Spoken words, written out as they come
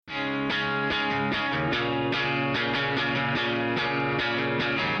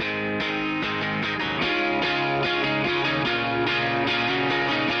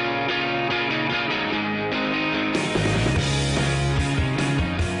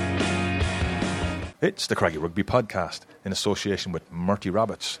It's the Craggy Rugby Podcast in association with Murty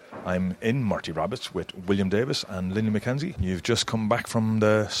Rabbits. I'm in Murty Rabbits with William Davis and Lindy McKenzie. You've just come back from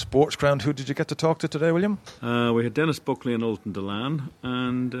the sports ground. Who did you get to talk to today, William? We had Dennis Buckley and Olton Delan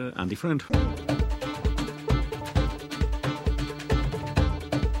and Andy Friend.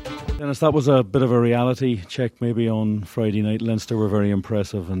 Dennis, that was a bit of a reality check maybe on Friday night. Leinster were very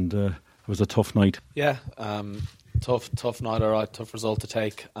impressive and it was a tough night. Yeah, tough night, all right, tough result to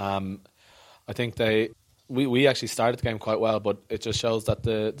take. I think we actually started the game quite well, but it just shows that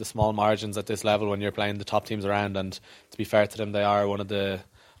the small margins at this level when you're playing the top teams around, and to be fair to them, they are one of the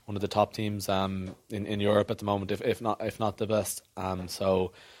top teams in Europe at the moment, if not the best.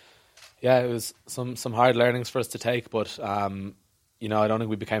 So yeah, it was some hard learnings for us to take, but I don't think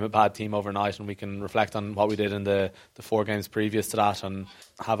we became a bad team overnight, and we can reflect on what we did in the 4 games previous to that and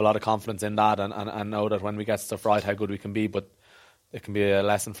have a lot of confidence in that and know that when we get stuff right, how good we can be. But it can be a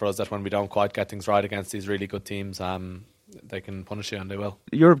lesson for us that when we don't quite get things right against these really good teams, they can punish you, and they will.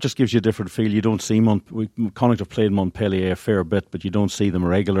 Europe just gives you a different feel. You don't see Connacht have played Montpellier a fair bit, but you don't see them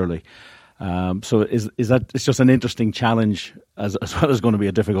regularly. So is that it's just an interesting challenge as well as going to be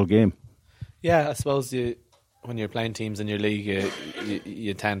a difficult game? Yeah, I suppose when you're playing teams in your league,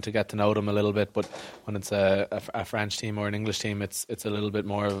 you tend to get to know them a little bit. But when it's a French team or an English team, it's a little bit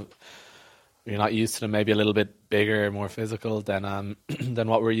more. You're not used to them, maybe a little bit bigger, more physical than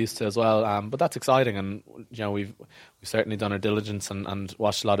what we're used to as well. But that's exciting, and we've certainly done our diligence and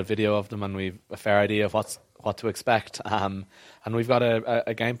watched a lot of video of them, and we've a fair idea of what to expect. And we've got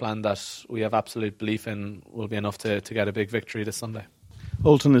a game plan that we have absolute belief in will be enough to get a big victory this Sunday.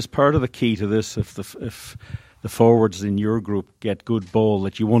 Olton, is part of the key to this, if the forwards in your group get good ball,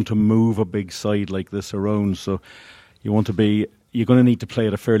 that you want to move a big side like this around, so you're going to need to play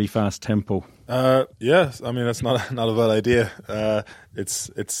at a fairly fast tempo. Yes, I mean that's not a bad idea.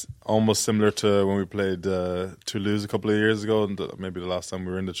 It's almost similar to when we played Toulouse a couple of years ago, and maybe the last time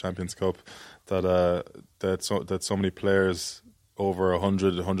we were in the Champions Cup. That so many players over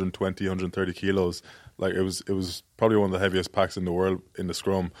 100, 120, 130 kilos. Like it was probably one of the heaviest packs in the world in the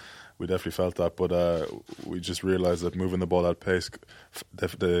scrum. We definitely felt that, but we just realised that moving the ball at pace,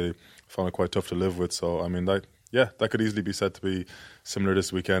 they found it quite tough to live with. So I mean that could easily be said to be similar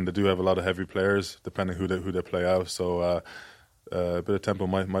this weekend. They do have a lot of heavy players, depending who they play out. So a bit of tempo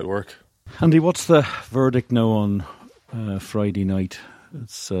might work. Andy, what's the verdict now on Friday night?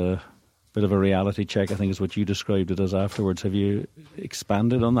 It's a bit of a reality check, I think is what you described it as afterwards. Have you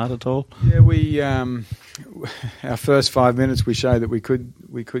expanded on that at all? Yeah, we our first 5 minutes we showed that we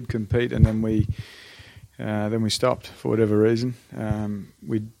could compete, and then we stopped for whatever reason.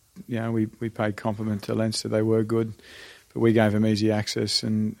 We paid compliment to Leinster. They were good, but we gave them easy access,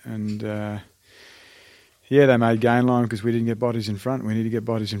 and they made gain line because we didn't get bodies in front. We need to get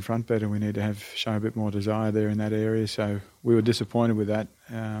bodies in front better. We need to show a bit more desire there in that area. So we were disappointed with that.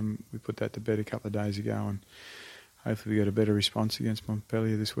 We put that to bed a couple of days ago, and hopefully we get a better response against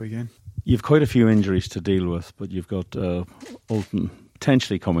Montpellier this weekend. You've quite a few injuries to deal with, but you've got Olton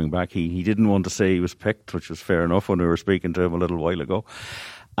potentially coming back. He didn't want to say he was picked, which was fair enough when we were speaking to him a little while ago.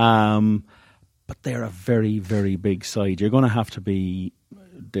 But they're a very, very big side. You're going to have to be,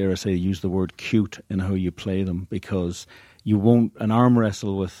 dare I say, use the word cute in how you play them, because you won't. An arm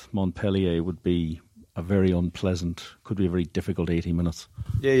wrestle with Montpellier would be could be a very difficult 80 minutes.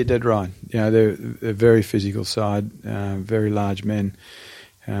 Yeah, you're dead right. They're a very physical side, very large men.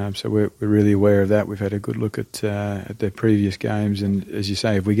 So we're really aware of that. We've had a good look at their previous games, and as you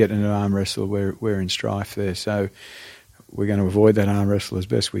say, if we get in an arm wrestle, we're in strife there. So we're going to avoid that arm wrestle as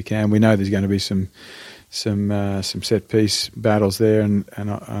best we can. We know there's going to be some set piece battles there, and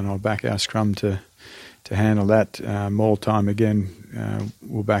I'll back our scrum to handle that. More time again,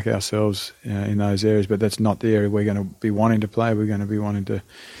 we'll back ourselves in those areas, but that's not the area we're going to be wanting to play. We're going to be wanting to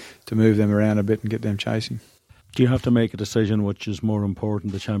move them around a bit and get them chasing. Do you have to make a decision which is more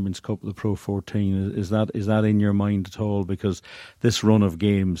important, the Champions Cup or the Pro 14? Is that in your mind at all? Because this run of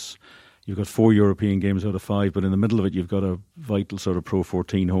games, you've got 4 European games out of 5, but in the middle of it you've got a vital sort of Pro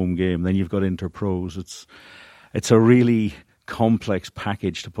 14 home game. Then you've got Inter-Pros. It's a really complex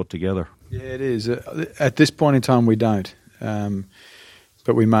package to put together. Yeah, it is. At this point in time, we don't,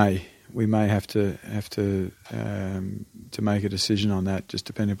 but we may have to make a decision on that, just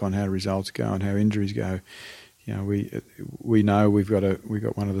depending upon how results go and how injuries go. We know we've got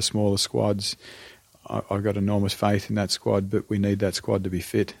one of the smaller squads. I've got enormous faith in that squad, but we need that squad to be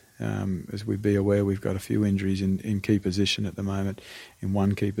fit. As we'd be aware, we've got a few injuries in key position at the moment, in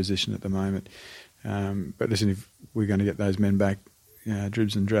one key position at the moment. But listen, if we're going to get those men back,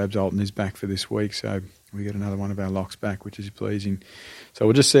 dribs and drabs, Olton is back for this week, so we get another one of our locks back, which is pleasing. So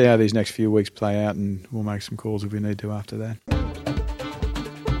we'll just see how these next few weeks play out, and we'll make some calls if we need to after that.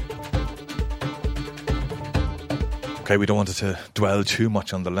 Okay, we don't want to dwell too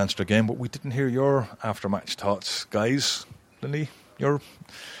much on the Leinster game, but we didn't hear your after-match thoughts, guys. Lily, your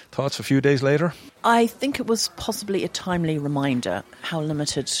thoughts a few days later? I think it was possibly a timely reminder how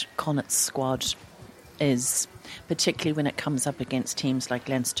limited Connacht's squad is, particularly when it comes up against teams like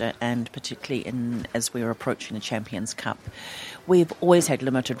Leinster, and particularly as we're approaching the Champions Cup. We've always had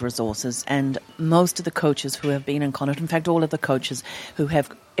limited resources, and most of the coaches who have been in Connacht, in fact all of the coaches who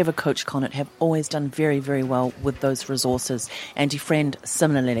have ever coached Connacht, have always done very, very well with those resources. Andy Friend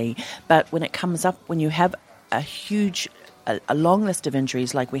similarly. But when it comes up, when you have a long list of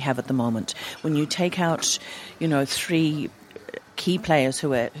injuries like we have at the moment, when you take out, 3 key players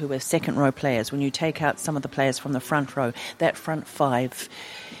who are second row players, when you take out some of the players from the front row, that front 5,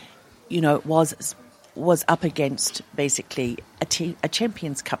 was up against basically a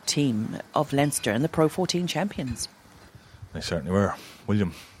Champions Cup team of Leinster and the Pro 14 champions. They certainly were.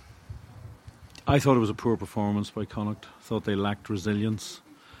 William? I thought it was a poor performance by Connacht. I thought they lacked resilience.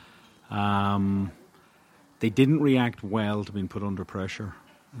 They didn't react well to being put under pressure.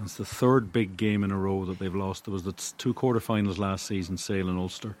 It's the third big game in a row that they've lost. There was the 2 quarterfinals last season, Sale and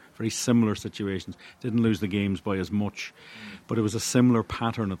Ulster. Very similar situations. Didn't lose the games by as much, but it was a similar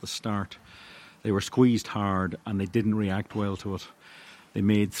pattern at the start. They were squeezed hard and they didn't react well to it. They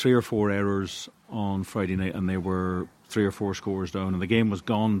made 3 or 4 errors on Friday night and they were 3 or 4 scores down, and the game was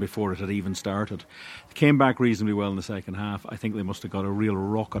gone before it had even started. They came back reasonably well in the second half. I think they must have got a real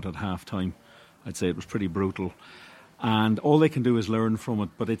rocket at half time. I'd say it was pretty brutal. And all they can do is learn from it.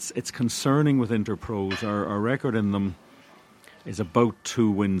 But it's concerning with Interpros. Our record in them is about 2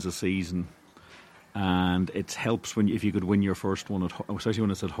 wins a season. And it helps if you could win your first one, especially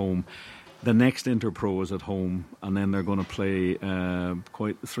when it's at home. The next Interpro is at home, and then they're going to play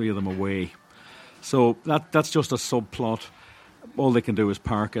quite 3 of them away. So that's just a subplot. All they can do is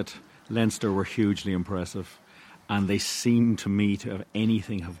park it. Leinster were hugely impressive. And they seem to me to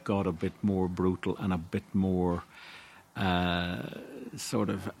have got a bit more brutal and a bit more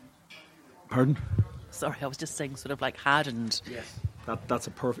Pardon? Sorry, I was just saying sort of like hardened. Yes. That's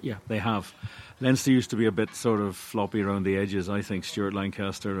a perfect... Yeah, they have. Leinster used to be a bit sort of floppy around the edges. I think Stuart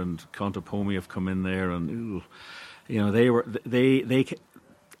Lancaster and Contepomi have come in there and, they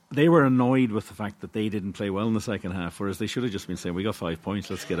were annoyed with the fact that they didn't play well in the second half, whereas they should have just been saying, we got 5 points,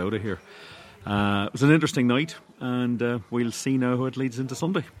 let's get out of here. It was an interesting night, and we'll see now how it leads into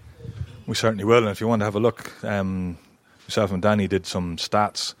Sunday. We certainly will, and if you want to have a look, myself and Danny did some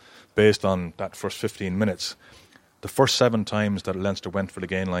stats based on that first 15 minutes. The first 7 times that Leinster went for the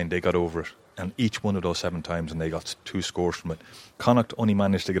gain line, they got over it, and each one of those 7 times, and they got 2 scores from it. Connacht only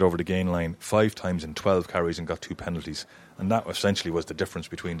managed to get over the gain line 5 times in 12 carries and got 2 penalties, and that essentially was the difference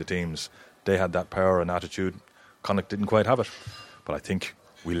between the teams. They had that power and attitude. Connacht didn't quite have it, but I think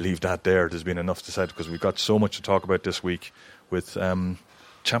we'll leave that there. There's been enough to say because we've got so much to talk about this week with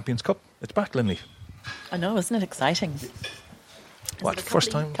Champions Cup. It's back, Lindley. I know, isn't it exciting?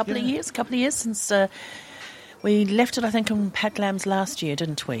 First time? Couple of years since we left it, I think, on Pat Lamb's last year,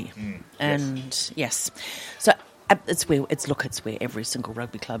 didn't we? And yes. So it's where every single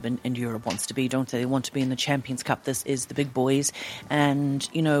rugby club in Europe wants to be, don't they? They want to be in the Champions Cup. This is the big boys, and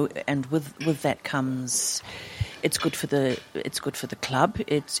and with that comes. It's good for the club.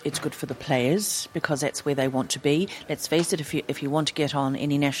 It's good for the players because that's where they want to be. Let's face it. If you want to get on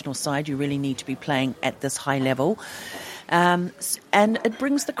any national side, you really need to be playing at this high level, and it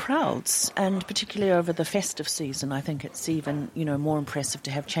brings the crowds. And particularly over the festive season, I think it's even more impressive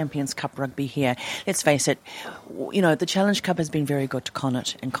to have Champions Cup rugby here. Let's face it. The Challenge Cup has been very good to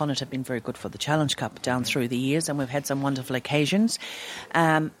Connacht, and Connacht have been very good for the Challenge Cup down through the years, and we've had some wonderful occasions,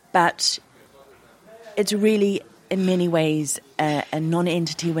 but it's really, in many ways, a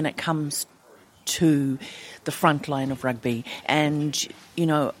non-entity when it comes to the front line of rugby. And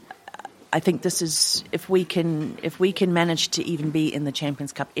I think this is, if we can manage to even be in the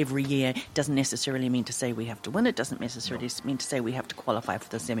Champions Cup every year, it doesn't necessarily mean to say we have to win. It doesn't necessarily mean to say we have to qualify for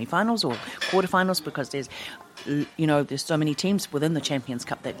the semi-finals or quarterfinals, because there's so many teams within the Champions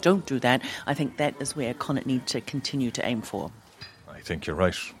Cup that don't do that. I think that is where Connacht need to continue to aim for. I think you're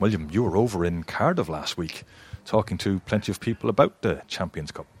right. William, you were over in Cardiff last week talking to plenty of people about the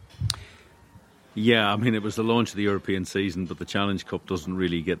Champions Cup. Yeah, I mean, it was the launch of the European season, but the Challenge Cup doesn't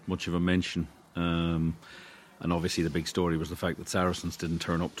really get much of a mention. And obviously the big story was the fact that Saracens didn't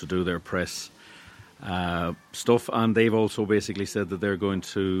turn up to do their press. stuff, and they've also basically said that they're going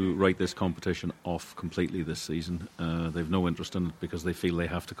to write this competition off completely this season. They've no interest in it because they feel they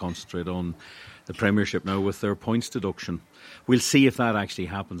have to concentrate on the Premiership now with their points deduction. We'll see if that actually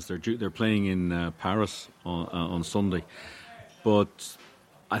happens. They're playing in Paris on Sunday, but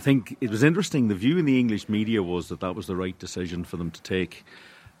I think it was interesting. The view in the English media was that was the right decision for them to take.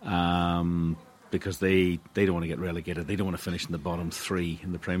 Because they don't want to get relegated. They don't want to finish in the bottom 3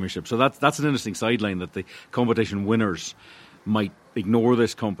 in the Premiership. So that's an interesting sideline, that the competition winners might ignore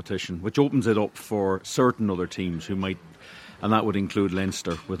this competition, which opens it up for certain other teams who might, and that would include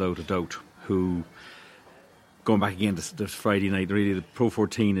Leinster without a doubt, who, going back again to Friday night, really the Pro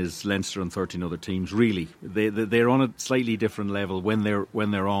 14 is Leinster and 13 other teams. Really, they're on a slightly different level when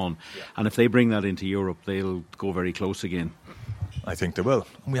they're on, and if they bring that into Europe, they'll go very close again. I think they will.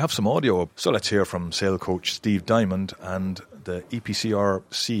 And we have some audio, so let's hear from Sale coach Steve Diamond and the EPCR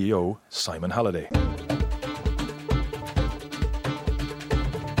CEO Simon Halliday.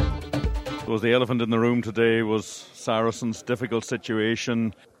 The elephant in the room today was Saracens' difficult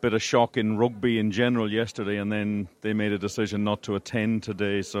situation, bit of shock in rugby in general yesterday, and then they made a decision not to attend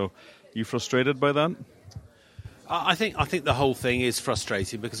today. So, you frustrated by that? I think the whole thing is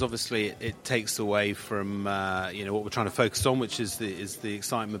frustrating because obviously it takes away from what we're trying to focus on, which is the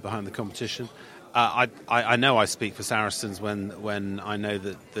excitement behind the competition. I know I speak for Saracens when I know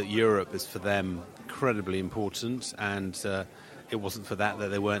that Europe is for them incredibly important, and it wasn't for that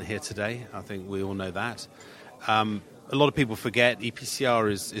they weren't here today. I think we all know that. A lot of people forget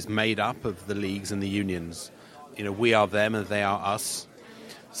EPCR is made up of the leagues and the unions. We are them and they are us.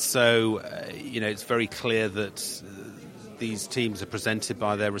 So, it's very clear that these teams are presented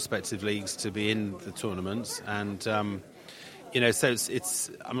by their respective leagues to be in the tournaments. And, so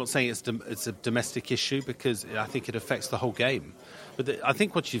I'm not saying it's a domestic issue because I think it affects the whole game. But I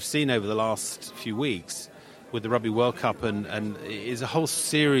think what you've seen over the last few weeks with the Rugby World Cup and is a whole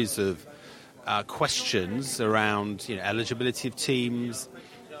series of questions around, eligibility of teams,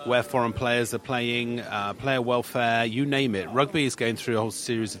 where foreign players are playing, player welfare, you name it. Rugby is going through a whole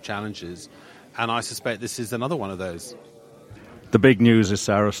series of challenges, and I suspect this is another one of those. The big news is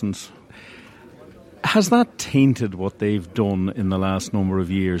Saracens. Has that tainted what they've done in the last number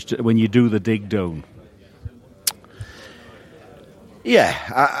of years, when you do the dig down? Yeah,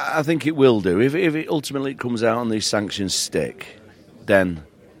 I think it will do. If it ultimately comes out and these sanctions stick, then,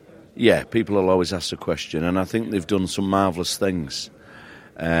 yeah, people will always ask the question, and I think they've done some marvellous things.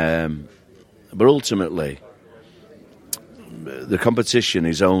 But ultimately, the competition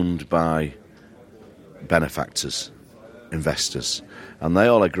is owned by benefactors, investors, and they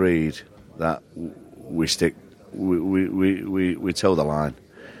all agreed that we toe the line.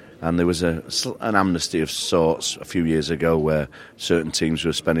 And there was an amnesty of sorts a few years ago where certain teams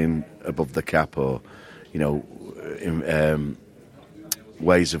were spending above the cap, or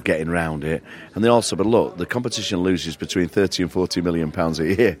ways of getting around it. And they also, but look, the competition loses between 30 and 40 million pounds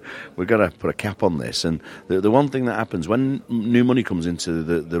a year. We've got to put a cap on this. And the one thing that happens when new money comes into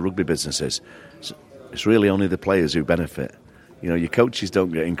the rugby businesses, it's really only the players who benefit. Your coaches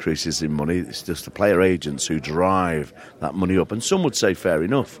don't get increases in money. It's just the player agents who drive that money up. And some would say fair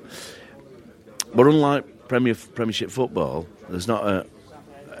enough. But unlike Premiership football, there's not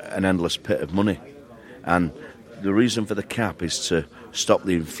an endless pit of money. And the reason for the cap is to stop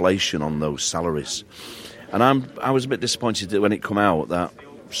the inflation on those salaries. And I was a bit disappointed that when it came out that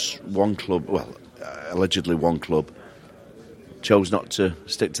one club, allegedly one club, chose not to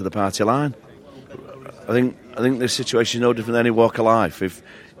stick to the party line. I think this situation is no different than any walk of life. If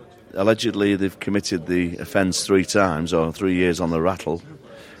allegedly they've committed the offence 3 times or 3 years on the rattle,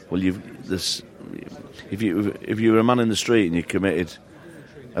 well, if you were a man in the street and you committed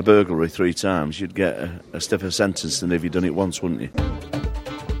a burglary 3 times, you'd get a stiffer sentence than if you'd done it once, wouldn't you?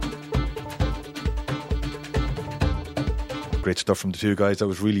 Great stuff from the two guys. That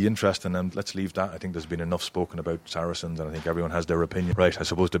was really interesting, and let's leave that. I think there's been enough spoken about Saracens, and I think everyone has their opinion. Right, I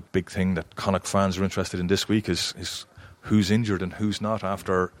suppose the big thing that Connacht fans are interested in this week is who's injured and who's not,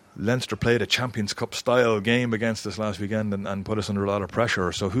 after Leinster played a Champions Cup style game against us last weekend and put us under a lot of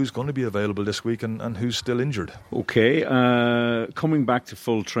pressure. So who's going to be available this week and who's still injured? Okay, coming back to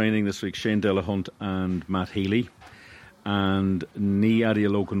full training this week, Shane Delahunt and Matt Healy. And Ní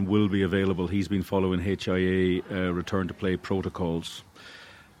Adialokan will be available. He's been following HIA return to play protocols.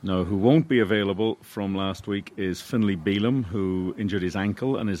 Now, who won't be available from last week is Finlay Bealham, who injured his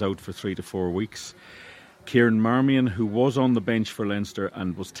ankle and is out for 3 to 4 weeks. Kieran Marmion, who was on the bench for Leinster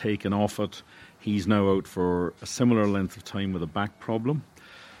and was taken off it, he's now out for a similar length of time with a back problem.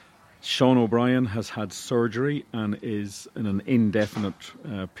 Sean O'Brien has had surgery and is in an indefinite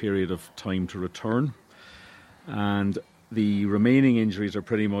period of time to return. And the remaining injuries are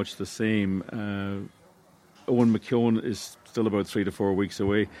pretty much the same. Owen McKeown is still about 3 to 4 weeks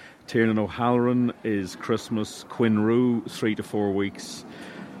away. Tiernan O'Halloran is Christmas. Quinn Rue, 3 to 4 weeks.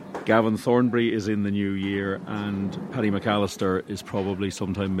 Gavin Thornbury is in the new year, and Paddy McAllister is probably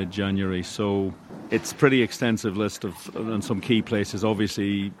sometime mid-January. So it's a pretty extensive list and some key places.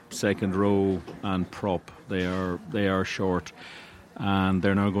 Obviously, second row and prop, they are short, and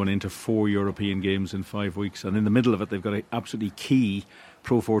they're now going into 4 European games in 5 weeks. And in the middle of it, they've got an absolutely key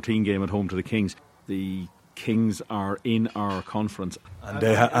Pro 14 game at home to the Kings. The Kings are in our conference, and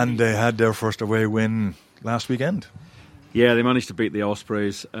they had their first away win last weekend. Yeah, they managed to beat the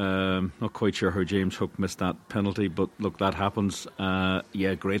Ospreys. Not quite sure how James Hook missed that penalty, but look, that happens.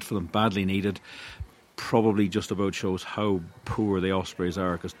 Yeah, great for them. Badly needed. Probably just about shows how poor the Ospreys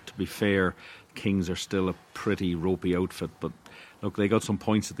are, because to be fair, Kings are still a pretty ropey outfit. But look, they got some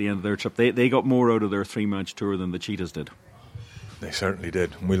points at the end of their trip. They got more out of their 3-match tour than the Cheetahs did. They certainly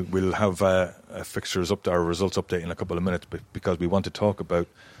did. We'll have fixtures up to our results update in a couple of minutes, because we want to talk about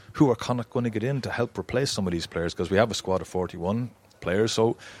who are Connacht going to get in to help replace some of these players, because we have a squad of 41 players.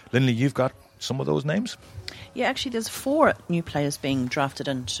 So, Lindley, you've got some of those names? Yeah, actually there's 4 new players being drafted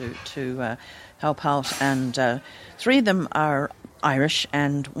in to help out, and 3 of them are Irish,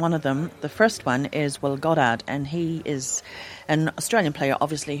 and one of them, the first one, is Will Goddard, and he is an Australian player,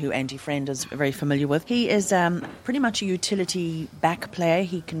 obviously, who Andy Friend is very familiar with. He is pretty much a utility back player.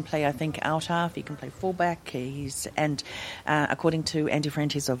 He can play, I think, out half. He can play fullback. According to Andy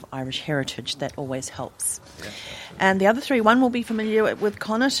Friend, he's of Irish heritage. That always helps. Yeah. And the other 3, one will be familiar with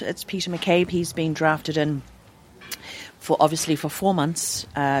Connacht. It's Peter McCabe. He's been drafted in for 4 months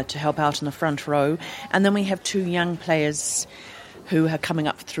to help out in the front row, and then we have 2 young players who are coming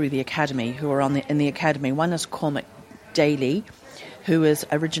up through the academy, who are in the academy. One is Cormac Daly, who is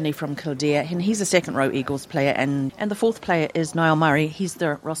originally from Kildare, and he's a second row Eagles player, and the 4th player is Niall Murray. He's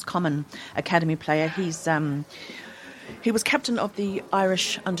the Roscommon Academy player. He was captain of the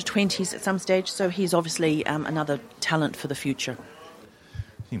Irish under-20s at some stage, so he's obviously another talent for the future.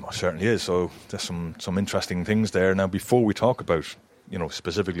 He most certainly is. So there's some interesting things there. Now, before we talk about,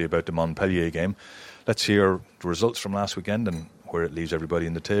 specifically about the Montpellier game, let's hear the results from last weekend and where it leaves everybody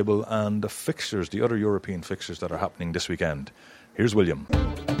in the table, and the fixtures, the other European fixtures that are happening this weekend. Here's William.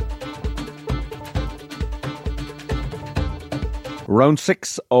 Round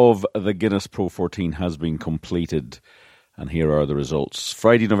 6 of the Guinness Pro 14 has been completed, and here are the results.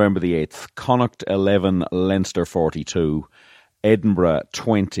 Friday, November the 8th, Connacht 11, Leinster 42, Edinburgh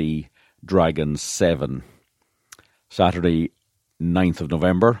 20, Dragons 7. Saturday, 9th of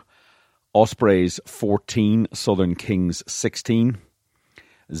November, Ospreys 14, Southern Kings 16,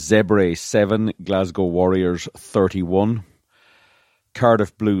 Zebre 7, Glasgow Warriors 31,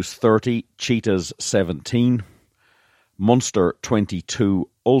 Cardiff Blues 30, Cheetahs 17, Munster 22,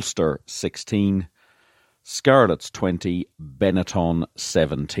 Ulster 16, Scarlets 20, Benetton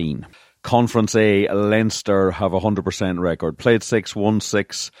 17. Conference A, Leinster have a 100% record. Played 6, won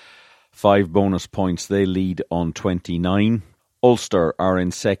 6, 5 bonus points. They lead on 29. Ulster are in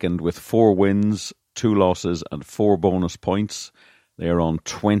second with 4 wins, 2 losses and 4 bonus points. They are on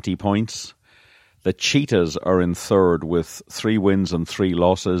 20 points. The Cheetahs are in third with 3 wins and 3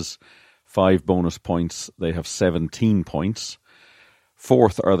 losses, 5 bonus points. They have 17 points.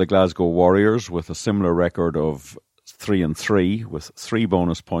 Fourth are the Glasgow Warriors with a similar record of 3-3 with 3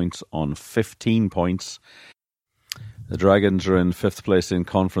 bonus points on 15 points. The Dragons are in 5th place in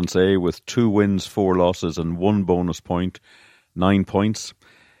Conference A with 2 wins, 4 losses and 1 bonus point, 9 points.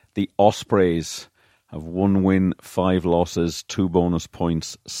 The Ospreys have 1 win, 5 losses, 2 bonus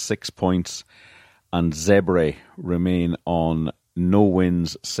points, 6 points. And Zebre remain on no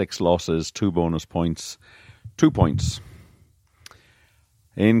wins, 6 losses, 2 bonus points, 2 points.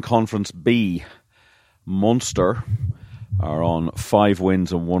 In Conference B, Munster are on 5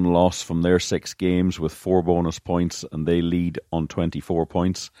 wins and 1 loss from their 6 games with 4 bonus points, and they lead on 24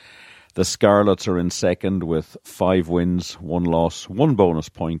 points. The Scarlets are in second with 5 wins, 1 loss, 1 bonus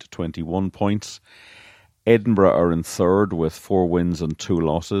point, 21 points. Edinburgh are in third with 4 wins and 2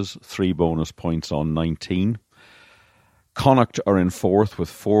 losses, 3 bonus points on 19. Connacht are in fourth with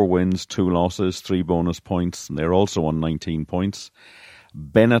 4 wins, 2 losses, 3 bonus points, and they're also on 19 points.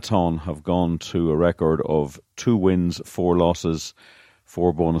 Benetton have gone to a record of 2 wins, 4 losses,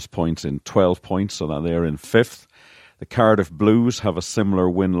 4 bonus points in 12 points, so that they're in 5th. The Cardiff Blues have a similar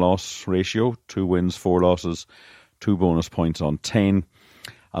win-loss ratio, 2 wins, 4 losses, 2 bonus points on 10.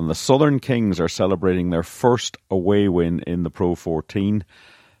 And the Southern Kings are celebrating their first away win in the Pro 14.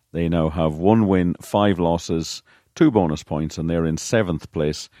 They now have 1 win, 5 losses, 2 bonus points, and they're in 7th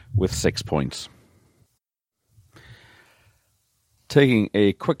place with 6 points. Taking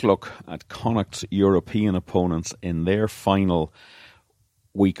a quick look at Connacht's European opponents in their final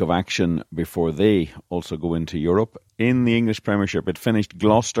week of action before they also go into Europe. In the English Premiership, it finished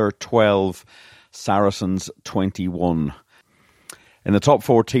Gloucester 12, Saracens 21. In the top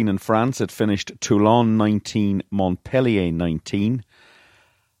 14 in France, it finished Toulon 19, Montpellier 19,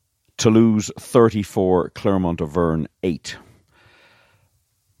 Toulouse 34, Clermont-Auvergne 8.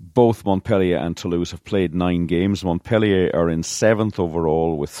 Both Montpellier and Toulouse have played 9 games. Montpellier are in 7th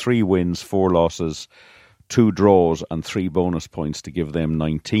overall with 3 wins, 4 losses, 2 draws and 3 bonus points to give them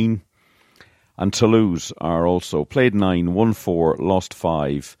 19. And Toulouse are also played 9, won 4, lost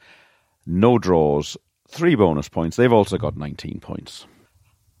 5, no draws, 3 bonus points. They've also got 19 points.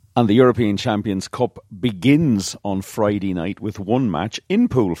 And the European Champions Cup begins on Friday night with one match in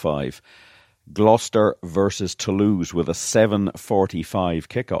Pool 5. Gloucester versus Toulouse with a 7:45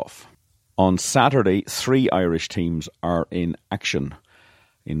 kickoff. On Saturday, 3 Irish teams are in action.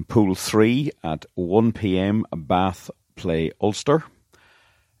 In Pool 3 at 1 p.m, Bath play Ulster.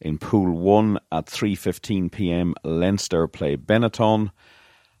 In Pool 1 at 3:15 p.m, Leinster play Benetton.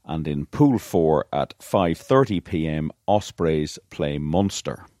 And in Pool 4 at 5:30 p.m, Ospreys play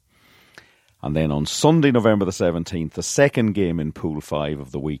Munster. And then on Sunday, November the 17th, the second game in Pool 5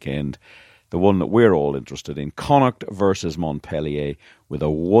 of the weekend, the one that we're all interested in, Connacht versus Montpellier, with a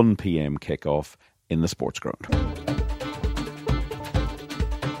 1 p.m. kickoff in the sports ground.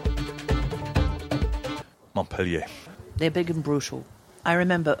 Montpellier. They're big and brutal. I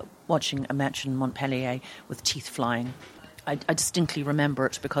remember watching a match in Montpellier with teeth flying. I distinctly remember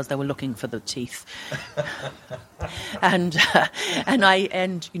it because they were looking for the teeth, and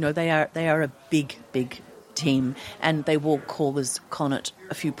you know they are a big team, and they will cause Connacht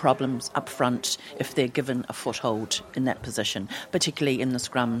a few problems up front if they're given a foothold in that position, particularly in the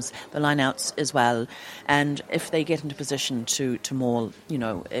scrums, the lineouts as well. And if they get into position to maul, you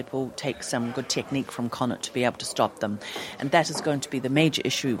know, it will take some good technique from Connacht to be able to stop them, and that is going to be the major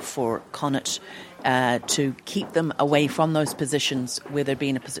issue for Connacht. To keep them away from those positions where they're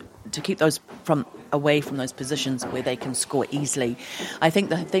being to keep those away from those positions where they can score easily. I think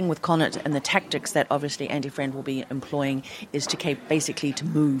the thing with Connacht and the tactics that obviously Andy Friend will be employing is to keep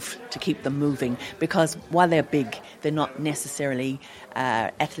them moving, because while they're big, they're not necessarily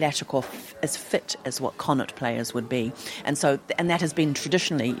athletic or as fit as what Connacht players would be, and that has been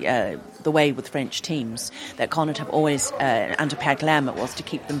traditionally the way with French teams, that Connacht have always under Pat Lam it was to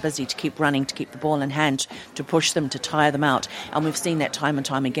keep them busy, to keep running, to keep the ball in hand, to push them, to tire them out, and we've seen that time and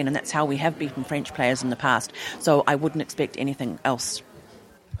time again, and that's how we have beaten French players in the past. So I wouldn't expect anything else.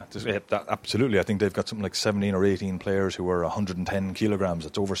 Absolutely. I think they've got something like 17 or 18 players who are 110 kilograms.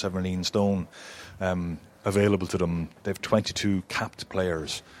 That's over 17 stone available to them. They have 22 capped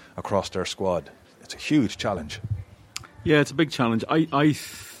players across their squad. It's a huge challenge. Yeah, it's a big challenge.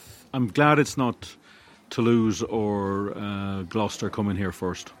 I'm glad it's not Toulouse or Gloucester coming here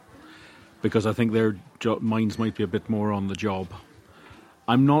first, because I think their minds might be a bit more on the job.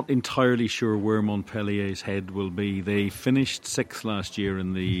 I'm not entirely sure where Montpellier's head will be. They finished 6th last year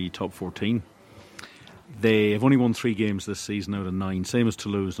in the top 14. They have only won 3 games this season out of 9, same as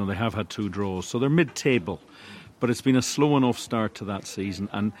Toulouse. Now, they have had 2 draws, so they're mid-table. But it's been a slow enough start to that season.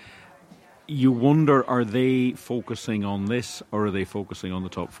 And you wonder, are they focusing on this or are they focusing on the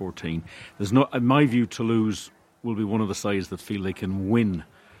top 14? In my view, Toulouse will be one of the sides that feel they can win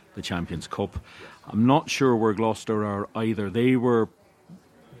the Champions Cup. I'm not sure where Gloucester are either. They were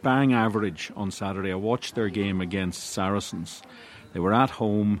bang average on Saturday. I watched their game against Saracens. They were at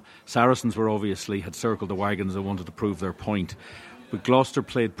home. Saracens had circled the wagons and wanted to prove their point. But Gloucester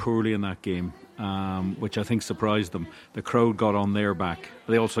played poorly in that game, which I think surprised them. The crowd got on their back.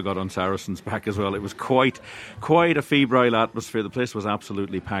 They also got on Saracens' back as well. It was quite a febrile atmosphere. The place was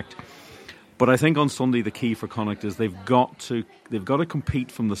absolutely packed. But I think on Sunday the key for Connacht is they've got to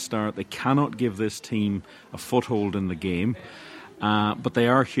compete from the start. They cannot give this team a foothold in the game. But they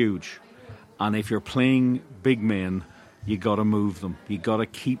are huge, and if you're playing big men, you got to move them. You got to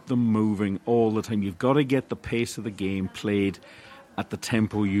keep them moving all the time. You've got to get the pace of the game played at the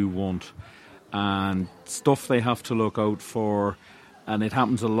tempo you want, and stuff they have to look out for. And it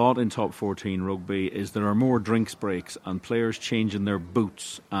happens a lot in top 14 rugby. Is there are more drinks breaks and players changing their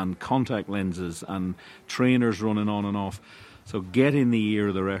boots and contact lenses and trainers running on and off. So get in the ear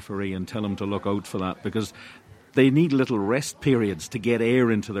of the referee and tell him to look out for that, because they need little rest periods to get air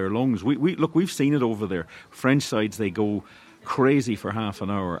into their lungs. We've seen it over there. French sides, they go crazy for half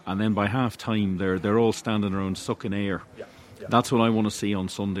an hour, and then by half time they're all standing around sucking air. Yeah. That's what I want to see on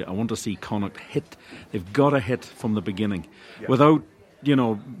Sunday. I want to see Connacht hit. They've got to hit from the beginning without,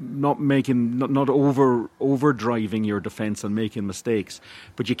 not over driving your defence and making mistakes.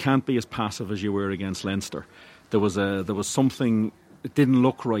 But you can't be as passive as you were against Leinster. There was something. It didn't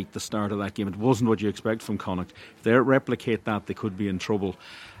look right the start of that game. It wasn't what you expect from Connacht. If they replicate that, they could be in trouble.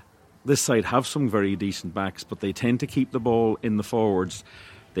 This side have some very decent backs, but they tend to keep the ball in the forwards.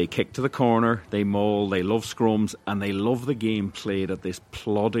 They kick to the corner, they maul, they love scrums, and they love the game played at this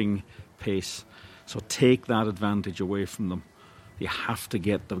plodding pace. So take that advantage away from them. You have to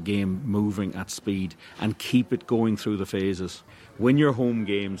get the game moving at speed and keep it going through the phases. Win your home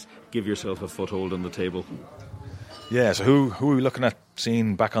games, give yourself a foothold on the table. Yeah, so who are we looking at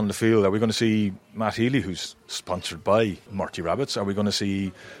seeing back on the field? Are we going to see Matt Healy, who's sponsored by Murty Rabbits? Are we going to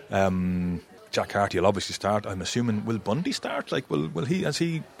see Jack Carty will obviously start? I'm assuming, will Bundy start? Like, will he? Has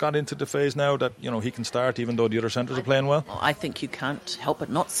he got into the phase now that he can start even though the other centres are playing well? I think you can't help but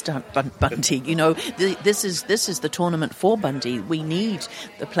not start Bundy. This is the tournament for Bundy. We need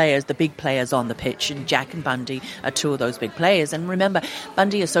the players, the big players on the pitch, and Jack and Bundy are two of those big players. And remember,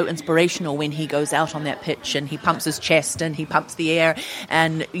 Bundy is so inspirational when he goes out on that pitch and he pumps his chest and he pumps the air,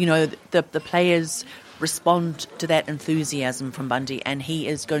 and the players respond to that enthusiasm from Bundy, and he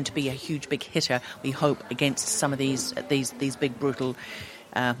is going to be a huge big hitter, we hope, against some of these big brutal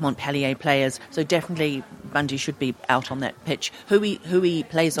Montpellier players. So definitely Bundy should be out on that pitch. Who he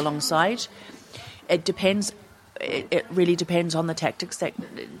plays alongside, it depends. It really depends on the tactics that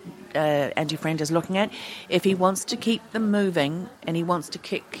Andy Friend is looking at. If he wants to keep them moving and he wants to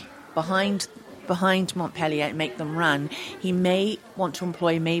kick behind Montpellier and make them run, he may want to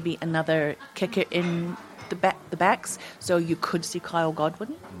employ maybe another kicker in the backs. So you could see Kyle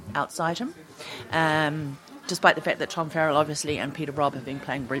Godwin outside him, despite the fact that Tom Farrell obviously and Peter Robb have been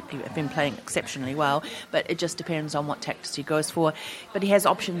playing exceptionally well. But it just depends on what tactics he goes for. But he has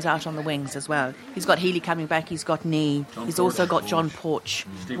options out on the wings as well. He's got Healy coming back. He's got Nee. He's also got John Porch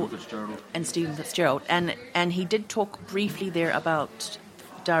and Stephen Fitzgerald. And he did talk briefly there about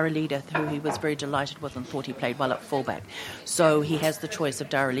Dara Leader, who he was very delighted with and thought he played well at fullback. So he has the choice of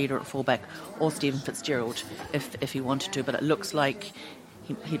Dara Leader at fullback or Stephen Fitzgerald if he wanted to. But it looks like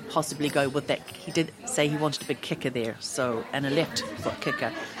he'd possibly go with that. He did say he wanted a big kicker there, and a left foot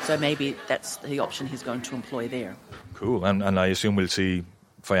kicker. So maybe that's the option he's going to employ there. Cool. And I assume we'll see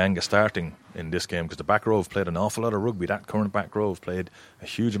Fayanga starting in this game, because the back row have played an awful lot of rugby. That current back row have played a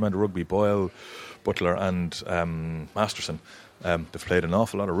huge amount of rugby. Boyle, Butler and Masterson. They've played an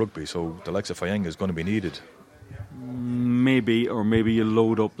awful lot of rugby, so the likes of Fayanga is going to be needed. Maybe you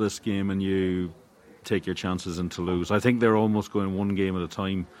load up this game and you take your chances in Toulouse. I think they're almost going one game at a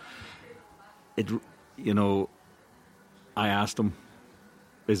time. I asked him,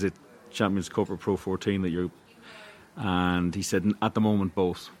 is it Champions Cup or Pro 14 that you're... And he said, at the moment,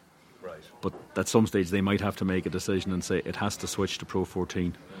 both. Right. But at some stage they might have to make a decision and say it has to switch to Pro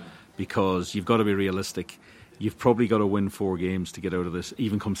 14, because you've got to be realistic. You've probably got to win 4 games to get out of this,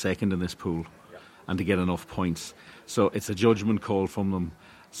 even come second in this pool, and to get enough points. So it's a judgment call from them.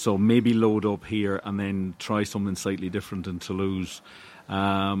 So maybe load up here and then try something slightly different in Toulouse.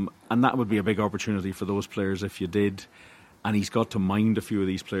 And that would be a big opportunity for those players if you did. And he's got to mind a few of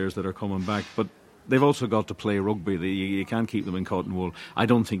these players that are coming back. But they've also got to play rugby. You can't keep them in cotton wool. I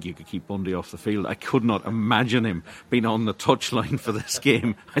don't think you could keep Bundy off the field. I could not imagine him being on the touchline for this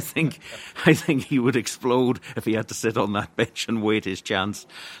game. I think he would explode if he had to sit on that bench and wait his chance.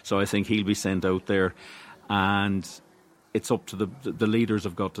 So I think he'll be sent out there, and it's up to the leaders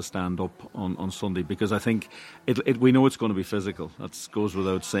have got to stand up on Sunday, because I think we know it's going to be physical. That goes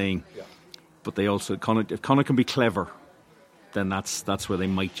without saying. Yeah. But they also, if Connacht can be clever, then that's where they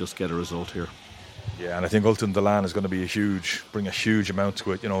might just get a result here. Yeah, and I think Ultan Delan is going to bring a huge amount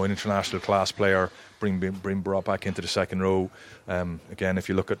to it. An international class player, bring brought back into the second row. Again, if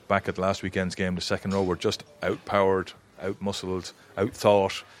you look back at last weekend's game, the second row were just outpowered, outmuscled,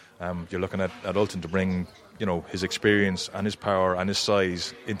 outthought. You're looking at Ultan to bring his experience and his power and his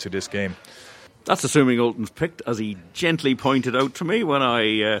size into this game. That's assuming Ultan's picked, as he gently pointed out to me when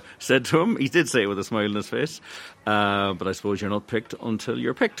I said to him. He did say it with a smile on his face, but I suppose you're not picked until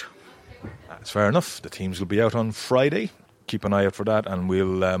you're picked. That's fair enough. The teams will be out on Friday. Keep an eye out for that, and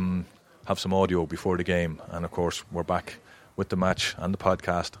we'll have some audio before the game. And of course, we're back with the match and the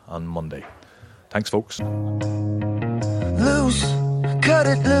podcast on Monday. Thanks, folks. Loose, cut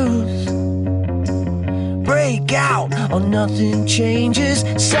it loose. Break out or nothing changes.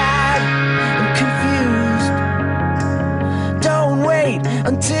 Side